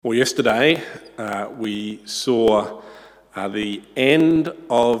Well, yesterday we saw the end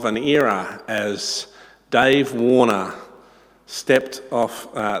of an era as Dave Warner stepped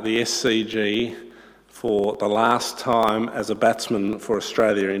off the SCG for the last time as a batsman for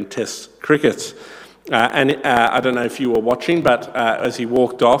Australia in Test cricket. I don't know if you were watching, but as he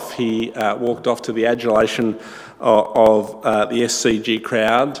walked off to the adulation of the SCG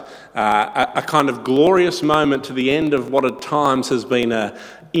crowd, a kind of glorious moment to the end of what at times has been an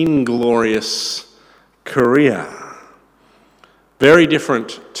inglorious career. Very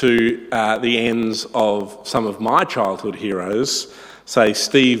different to the ends of some of my childhood heroes, say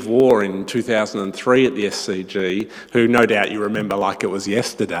Steve Waugh in 2003 at the SCG, who no doubt you remember like it was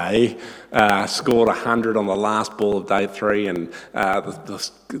yesterday, scored 100 on the last ball of day 3, and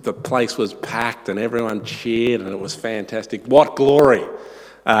the place was packed and everyone cheered and it was fantastic. What glory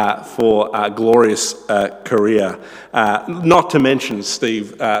for a glorious career. Not to mention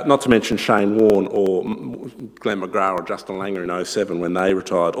Shane Warne or Glenn McGrath or Justin Langer in 07 when they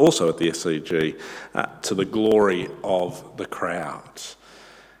retired, also at the SCG, to the glory of the crowd.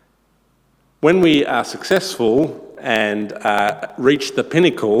 When we are successful and reach the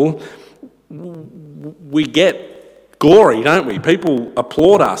pinnacle, we get glory, don't we? People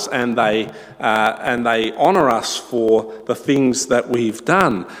applaud us and they honour us for the things that we've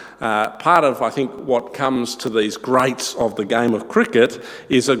done. Part of, I think, what comes to these greats of the game of cricket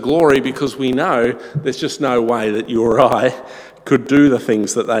is a glory because we know there's just no way that you or I could do the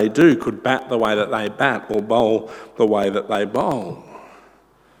things that they do, could bat the way that they bat or bowl the way that they bowl.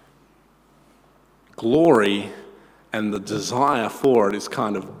 Glory and the desire for it is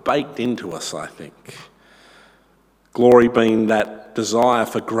kind of baked into us, I think. Glory being that desire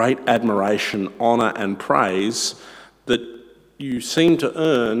for great admiration, honour and praise that you seem to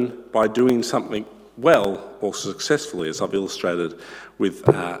earn by doing something well or successfully, as I've illustrated with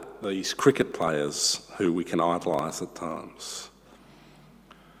these cricket players who we can idolise at times.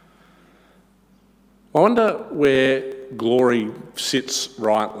 I wonder where glory sits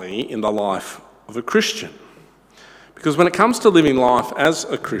rightly in the life of a Christian. Because when it comes to living life as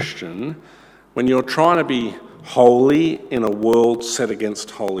a Christian, when you're trying to be holy in a world set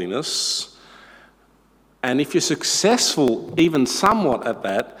against holiness, and if you're successful even somewhat at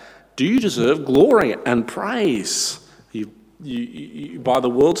that, do you deserve glory and praise? You, by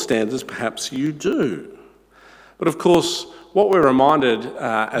the world standards, perhaps you do. But of course, what we're reminded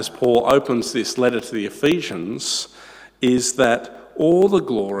as Paul opens this letter to the Ephesians is that all the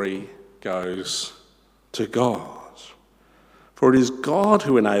glory goes to God. For it is God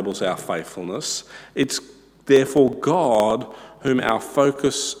who enables our faithfulness. It's therefore God whom our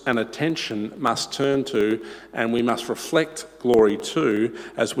focus and attention must turn to, and we must reflect glory to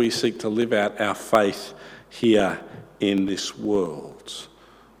as we seek to live out our faith here in this world.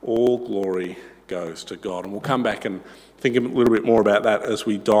 All glory goes to God. And we'll come back and think a little bit more about that as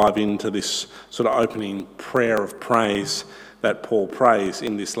we dive into this sort of opening prayer of praise that Paul prays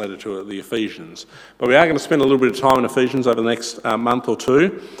in this letter to the Ephesians. But we are going to spend a little bit of time in Ephesians over the next month or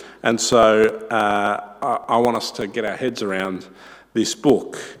two, and so I want us to get our heads around this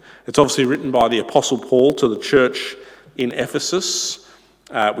book. It's obviously written by the Apostle Paul to the church in Ephesus.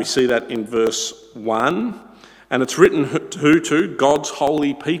 We see that in verse 1, and it's written to God's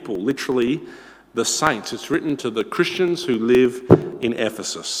holy people, literally the saints. It's written to the Christians who live in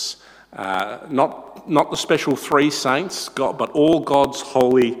Ephesus. Not the special 3 saints, but all God's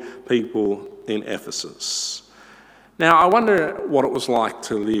holy people in Ephesus. Now, I wonder what it was like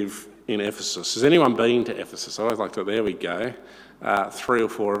to live in Ephesus. Has anyone been to Ephesus? I always like to, there we go, 3 or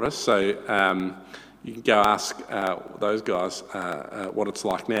 4 of us. So you can go ask those guys what it's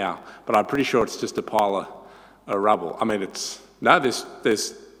like now. But I'm pretty sure it's just a pile of rubble. I mean,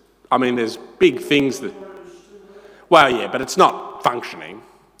 there's big things that, well, yeah, but it's not functioning.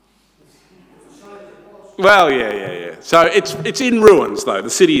 Well, yeah. So it's in ruins, though. The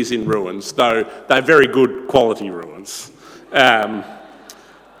city is in ruins, though they're very good quality ruins. The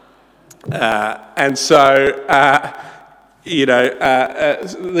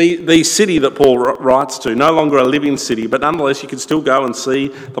city that Paul writes to, no longer a living city, but nonetheless you can still go and see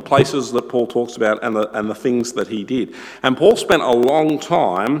the places that Paul talks about and the things that he did. And Paul spent a long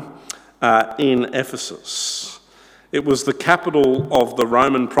time in Ephesus. It was the capital of the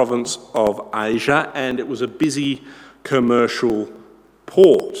Roman province of Asia, and it was a busy commercial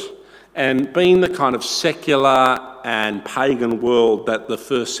port. And being the kind of secular and pagan world that the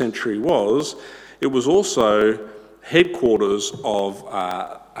first century was, it was also headquarters of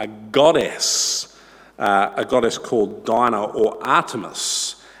a goddess called Diana or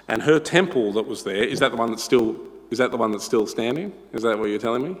Artemis. And her temple that was there, is that the one that's still Is that the one that's still standing? Is that what you're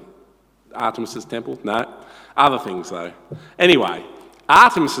telling me? Artemis's temple? No. Other things, though. Anyway,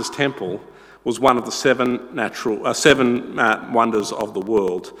 Artemis's temple was one of the seven wonders of the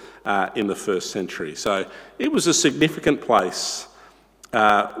world in the first century. So it was a significant place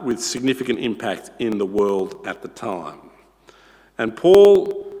with significant impact in the world at the time. And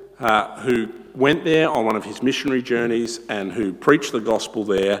Paul, who went there on one of his missionary journeys and who preached the gospel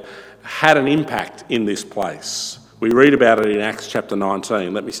there, had an impact in this place. We read about it in Acts chapter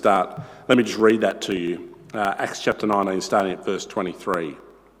 19. Let me just read that to you. Acts chapter 19, starting at verse 23.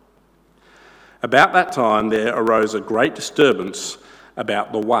 About that time there arose a great disturbance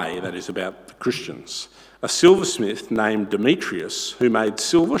about the way, that is, about the Christians. A silversmith named Demetrius, who made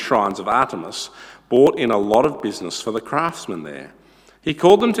silver shrines of Artemis, brought in a lot of business for the craftsmen there. He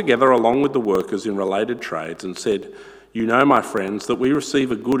called them together along with the workers in related trades and said, "You know, my friends, that we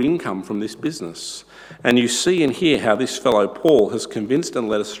receive a good income from this business. And you see and hear how this fellow Paul has convinced and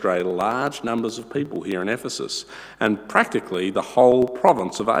led astray large numbers of people here in Ephesus, and practically the whole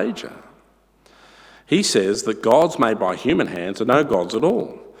province of Asia. He says that gods made by human hands are no gods at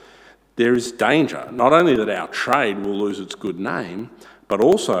all. There is danger, not only that our trade will lose its good name, but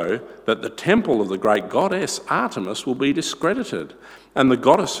also that the temple of the great goddess Artemis will be discredited, and the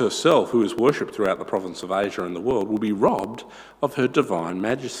goddess herself, who is worshipped throughout the province of Asia and the world, will be robbed of her divine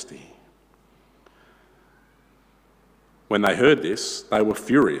majesty." When they heard this, they were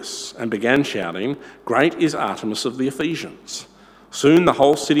furious and began shouting, "Great is Artemis of the Ephesians." Soon the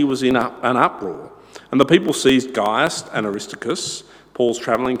whole city was in an uproar, and the people seized Gaius and Aristarchus, Paul's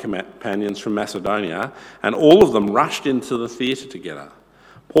travelling companions from Macedonia, and all of them rushed into the theatre together.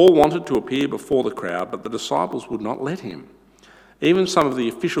 Paul wanted to appear before the crowd, but the disciples would not let him. Even some of the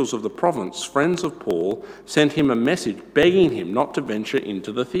officials of the province, friends of Paul, sent him a message begging him not to venture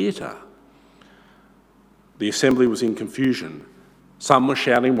into the theatre. The assembly was in confusion. Some were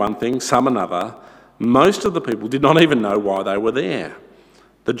shouting one thing, some another. Most of the people did not even know why they were there.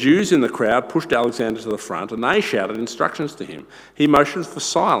 The Jews in the crowd pushed Alexander to the front, and they shouted instructions to him. He motioned for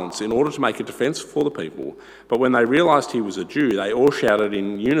silence in order to make a defence for the people. But when they realised he was a Jew, they all shouted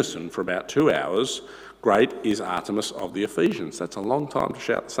in unison for about 2 hours, "Great is Artemis of the Ephesians." That's a long time to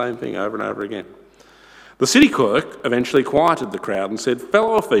shout the same thing over and over again. The city clerk eventually quieted the crowd and said,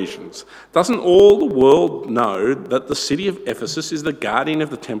 "Fellow Ephesians, doesn't all the world know that the city of Ephesus is the guardian of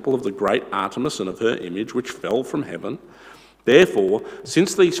the temple of the great Artemis and of her image, which fell from heaven? Therefore,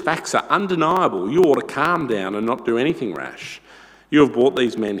 since these facts are undeniable, you ought to calm down and not do anything rash. You have brought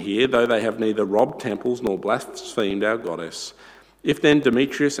these men here, though they have neither robbed temples nor blasphemed our goddess. If then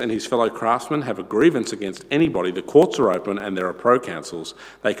Demetrius and his fellow craftsmen have a grievance against anybody, the courts are open and there are proconsuls.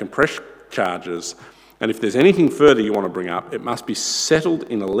 They can press charges. And if there's anything further you want to bring up, it must be settled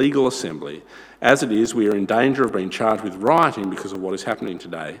in a legal assembly. As it is, we are in danger of being charged with rioting because of what is happening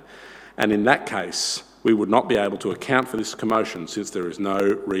today. And in that case, we would not be able to account for this commotion since there is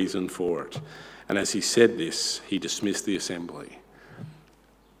no reason for it." And as he said this, he dismissed the assembly.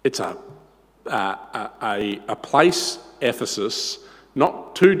 It's a place, Ephesus,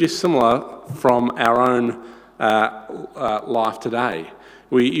 not too dissimilar from our own life today.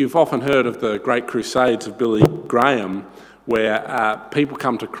 You've often heard of the great crusades of Billy Graham, where people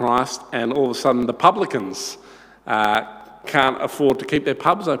come to Christ and all of a sudden the publicans can't afford to keep their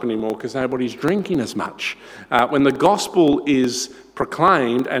pubs open anymore because nobody's drinking as much. When the gospel is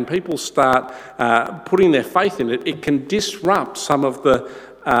proclaimed and people start putting their faith in it, it can disrupt some of the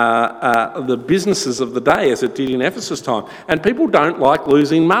businesses of the day, as it did in Ephesus time. And people don't like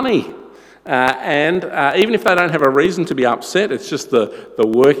losing money. And even if they don't have a reason to be upset, it's just the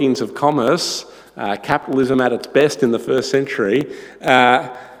workings of commerce, capitalism at its best in the first century.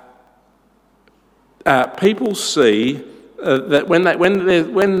 People see that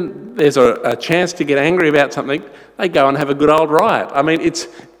when there's a chance to get angry about something, they go and have a good old riot. I mean, it's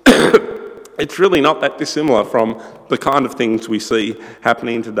it's really not that dissimilar from the kind of things we see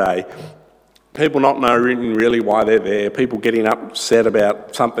happening today. People not knowing really why they're there, people getting upset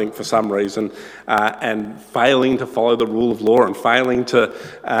about something for some reason, and failing to follow the rule of law and failing to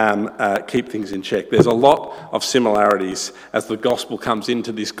keep things in check. There's a lot of similarities as the gospel comes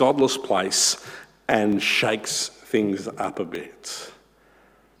into this godless place and shakes things up a bit.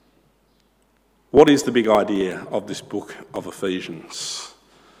 What is the big idea of this book of Ephesians?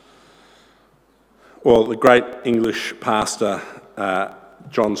 Well, the great English pastor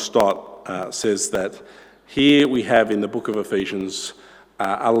John Stott says that here we have in the book of Ephesians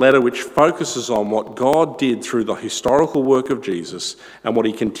a letter which focuses on what God did through the historical work of Jesus and what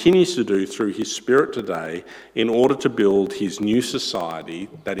he continues to do through his Spirit today in order to build his new society,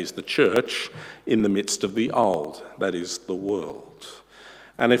 that is the church, in the midst of the old, that is the world.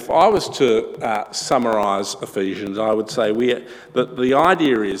 And if I was to summarise Ephesians, I would say that the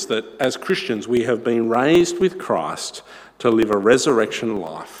idea is that as Christians we have been raised with Christ to live a resurrection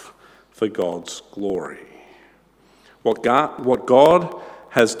life for God's glory. What God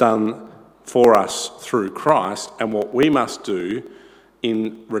has done for us through Christ and what we must do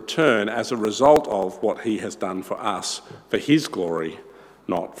in return as a result of what he has done for us for his glory,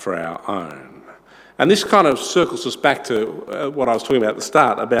 not for our own. And this kind of circles us back to what I was talking about at the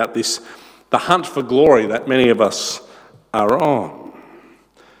start, about the hunt for glory that many of us are on.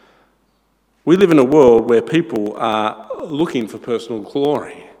 We live in a world where people are looking for personal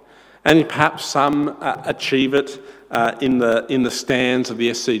glory, and perhaps some achieve it in the stands of the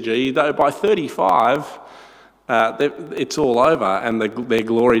SCG, though by 35 it's all over and their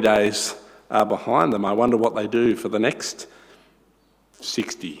glory days are behind them. I wonder what they do for the next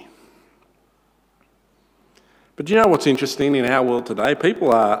 60. But do you know what's interesting in our world today?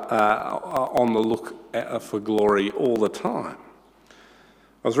 People are on the look for glory all the time.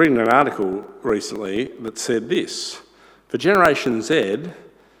 I was reading an article recently that said this: for Generation Z,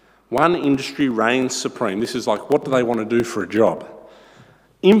 one industry reigns supreme. This is like, what do they want to do for a job?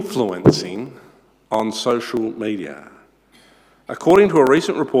 Influencing on social media. According to a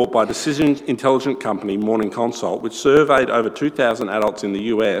recent report by decision intelligence company Morning Consult, which surveyed over 2,000 adults in the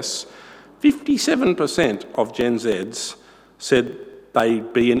US, 57% of Gen Zs said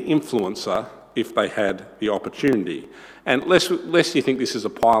they'd be an influencer if they had the opportunity. And lest you think this is a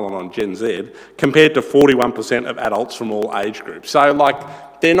pile on Gen Z, compared to 41% of adults from all age groups. So,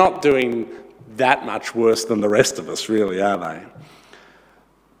 they're not doing that much worse than the rest of us, really, are they?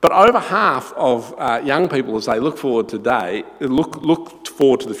 But over half of young people, as they look forward to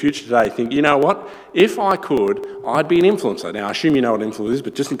the future today, think, you know what, if I could, I'd be an influencer. Now, I assume you know what influencer is,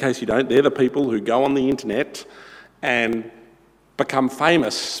 but just in case you don't, they're the people who go on the internet and become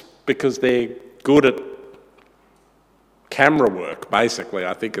famous because they're good at camera work, basically,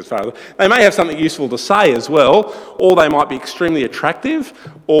 I think, as far as... They may have something useful to say as well, or they might be extremely attractive,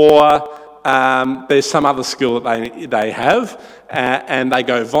 or there's some other skill that they have, and they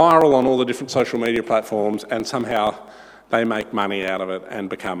go viral on all the different social media platforms, and somehow they make money out of it and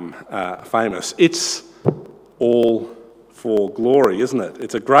become famous. It's all for glory, isn't it?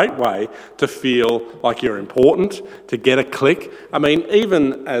 It's a great way to feel like you're important, to get a click. I mean,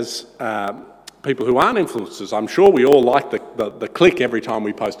 even as people who aren't influencers, I'm sure we all like the click every time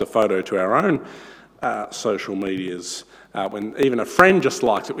we post a photo to our own social medias. When even a friend just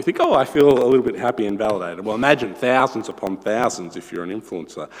likes it, we think, oh, I feel a little bit happy and validated. Well, imagine thousands upon thousands if you're an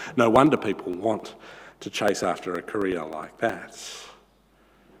influencer. No wonder people want to chase after a career like that.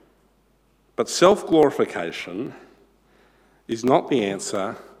 But self-glorification is not the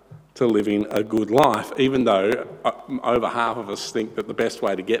answer to living a good life, even though over half of us think that the best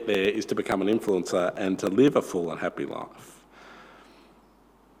way to get there is to become an influencer and to live a full and happy life.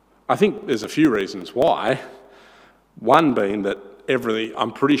 I think there's a few reasons why. One being that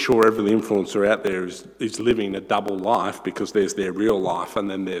I'm pretty sure every influencer out there is living a double life, because there's their real life and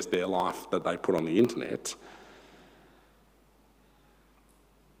then there's their life that they put on the internet.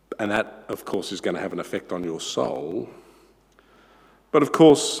 And that, of course, is going to have an effect on your soul. But of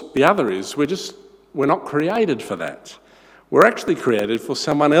course, the other is we're not created for that. We're actually created for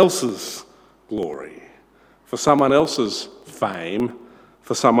someone else's glory, for someone else's fame,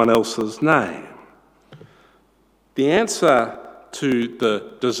 for someone else's name. The answer to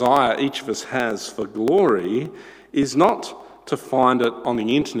the desire each of us has for glory is not to find it on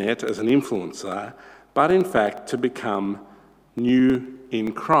the internet as an influencer, but in fact to become new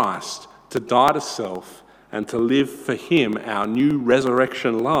in Christ, to die to self and to live for him our new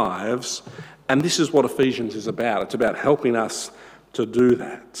resurrection lives. And this is what Ephesians is about. It's about helping us to do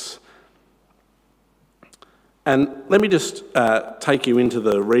that. And let me just take you into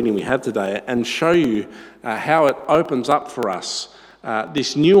the reading we had today and show you how it opens up for us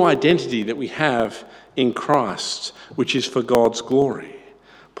this new identity that we have in Christ, which is for God's glory.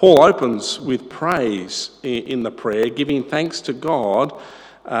 Paul opens with praise in the prayer, giving thanks to God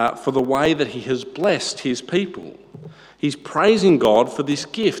for the way that he has blessed his people. He's praising God for this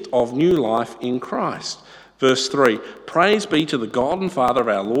gift of new life in Christ. Verse 3, praise be to the God and Father of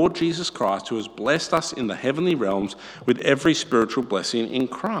our Lord Jesus Christ, who has blessed us in the heavenly realms with every spiritual blessing in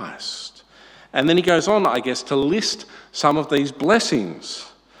Christ. And then he goes on, I guess, to list some of these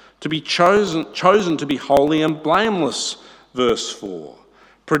blessings. To be chosen to be holy and blameless, verse 4.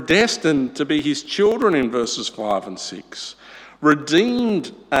 predestined to be his children in verses 5 and 6,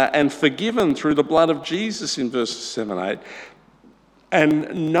 redeemed and forgiven through the blood of Jesus in verses 7 and 8,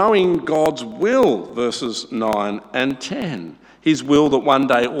 and knowing God's will, verses 9 and 10. His will that one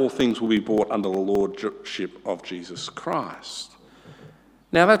day all things will be brought under the lordship of Jesus Christ.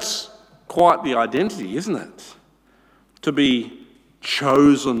 Now that's quite the identity, isn't it? To be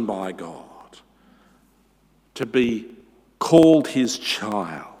chosen by God, to be called his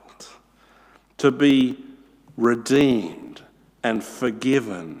child, to be redeemed and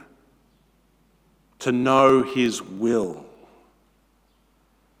forgiven, to know his will.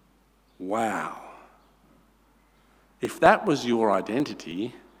 Wow. If that was your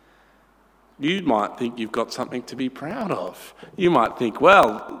identity, you might think you've got something to be proud of. You might think,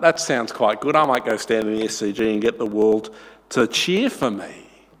 well, that sounds quite good. I might go stand in the SCG and get the world to cheer for me.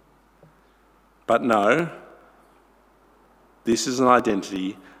 But no, this is an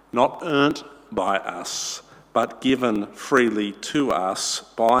identity not earned by us, but given freely to us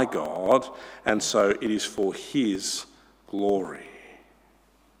by God, and so it is for his glory.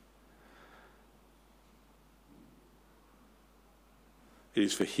 It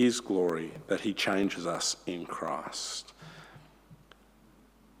is for his glory that he changes us in Christ.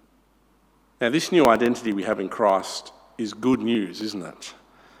 Now, this new identity we have in Christ is good news, isn't it?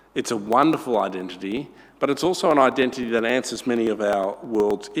 It's a wonderful identity, but it's also an identity that answers many of our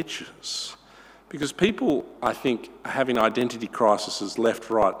world's itches. Because people, I think, are having identity crises left,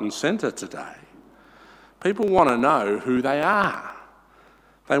 right and centre today. People want to know who they are.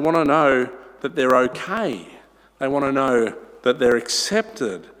 They want to know that they're okay. They want to know that they're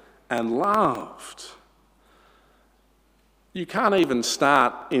accepted and loved. You can't even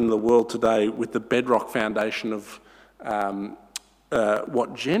start in the world today with the bedrock foundation of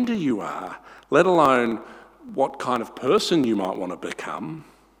what gender you are, let alone what kind of person you might want to become.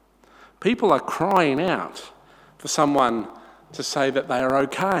 People are crying out for someone to say that they are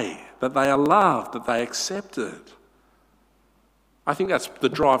okay, that they are loved, that they are accepted. I think that's the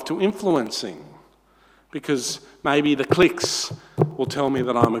drive to influencing. Because maybe the clicks will tell me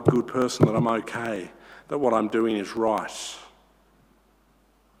that I'm a good person, that I'm okay, that what I'm doing is right.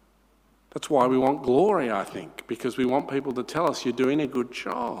 That's why we want glory, I think, because we want people to tell us you're doing a good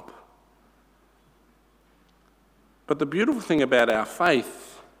job. But the beautiful thing about our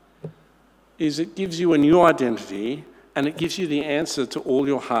faith is it gives you a new identity and it gives you the answer to all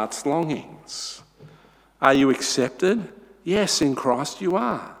your heart's longings. Are you accepted? Yes, in Christ you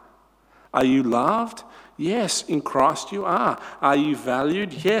are. Are you loved? Yes, in Christ you are. Are you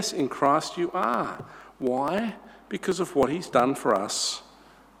valued? Yes, in Christ you are. Why? Because of what he's done for us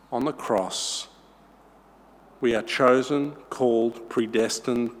on the cross. We are chosen, called,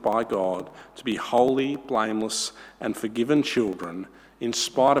 predestined by God to be holy, blameless, and forgiven children in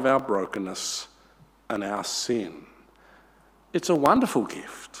spite of our brokenness and our sin. It's a wonderful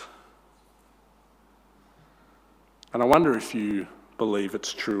gift. And I wonder if you believe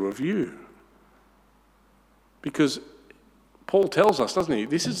it's true of you. Because Paul tells us, doesn't he?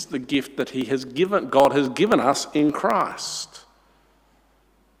 This is the gift that God has given us in Christ.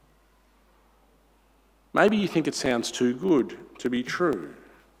 Maybe you think it sounds too good to be true.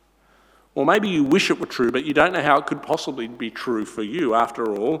 Or maybe you wish it were true, but you don't know how it could possibly be true for you.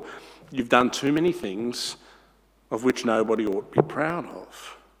 After all, you've done too many things of which nobody ought to be proud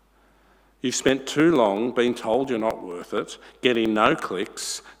of. You've spent too long being told you're not worth it, getting no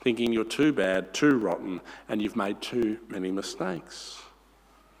clicks, thinking you're too bad, too rotten, and you've made too many mistakes.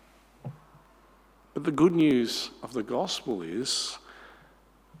 But the good news of the gospel is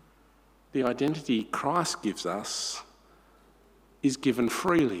the identity Christ gives us is given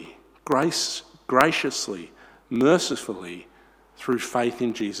freely, graciously, mercifully, through faith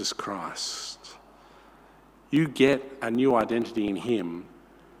in Jesus Christ. You get a new identity in him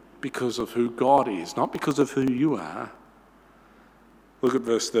because of who God is, not because of who you are. Look at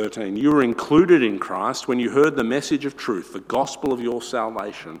verse 13. You were included in Christ when you heard the message of truth, the gospel of your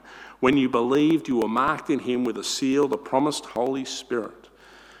salvation. When you believed, you were marked in him with a seal, the promised Holy Spirit.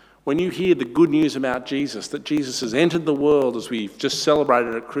 When you hear the good news about Jesus, that Jesus has entered the world as we've just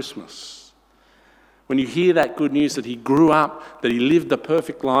celebrated at Christmas, when you hear that good news that he grew up, that he lived the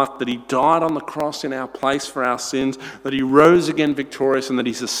perfect life, that he died on the cross in our place for our sins, that he rose again victorious, and that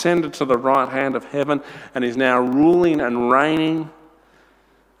he's ascended to the right hand of heaven and is now ruling and reigning,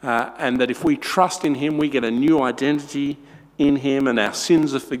 and that if we trust in him, we get a new identity in him and our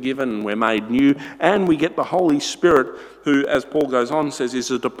sins are forgiven and we're made new, and we get the Holy Spirit who, as Paul goes on, says is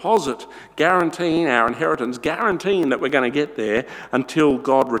a deposit guaranteeing our inheritance, guaranteeing that we're going to get there until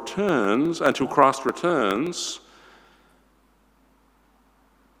Christ returns.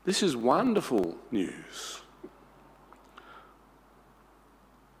 This is wonderful news.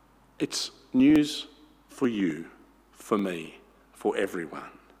 It's news for you, for me, for everyone.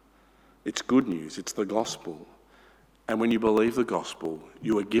 It's good news. It's the gospel. And when you believe the gospel,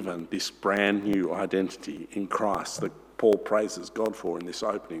 you are given this brand new identity in Christ that Paul praises God for in this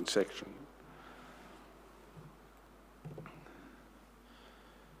opening section.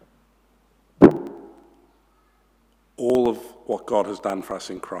 All of what God has done for us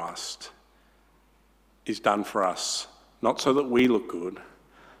in Christ is done for us, not so that we look good,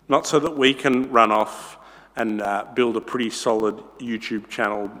 not so that we can run off and build a pretty solid YouTube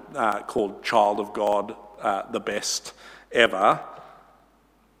channel called Child of God, the best ever,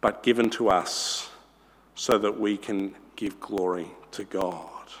 but given to us so that we can give glory to God.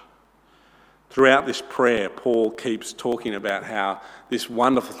 Throughout this prayer, Paul keeps talking about how this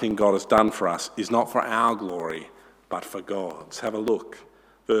wonderful thing God has done for us is not for our glory, but for God's. Have a look.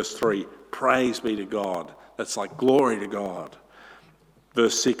 Verse 3, praise be to God. That's like glory to God.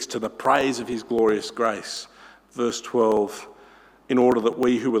 Verse 6, to the praise of his glorious grace. Verse 12, in order that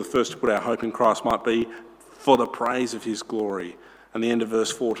we who were the first to put our hope in Christ might be for the praise of his glory. And the end of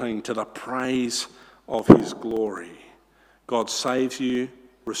verse 14, to the praise of his glory. God saves you,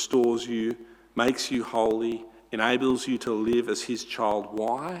 restores you, makes you holy, enables you to live as his child.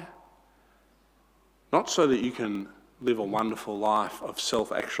 Why? Not so that you can live a wonderful life of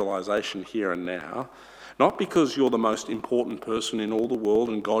self-actualization here and now, not because you're the most important person in all the world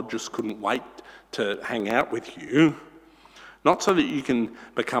and God just couldn't wait to hang out with you, not so that you can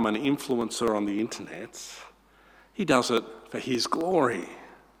become an influencer on the internet. He does it for his glory.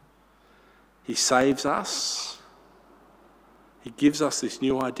 He saves us. He gives us this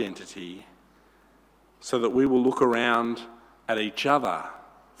new identity so that we will look around at each other,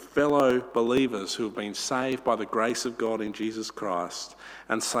 fellow believers who have been saved by the grace of God in Jesus Christ,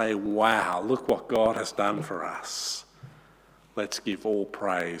 and say, wow, look what God has done for us. Let's give all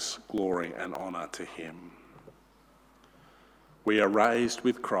praise, glory and honour to him. We are raised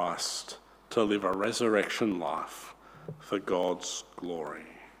with Christ to live a resurrection life for God's glory.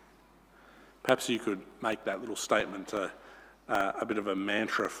 Perhaps you could make that little statement a bit of a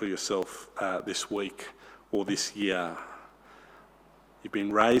mantra for yourself this week or this year. You've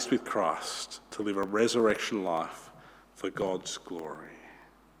been raised with Christ to live a resurrection life for God's glory.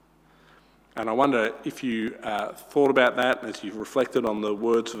 And I wonder if you thought about that as you've reflected on the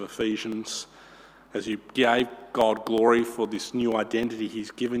words of Ephesians, as you gave God glory for this new identity he's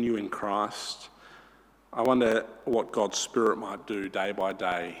given you in Christ. I wonder what God's Spirit might do day by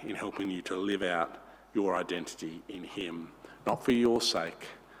day in helping you to live out your identity in him, not for your sake,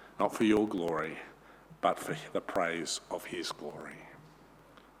 not for your glory, but for the praise of his glory.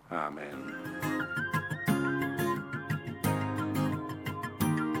 Amen.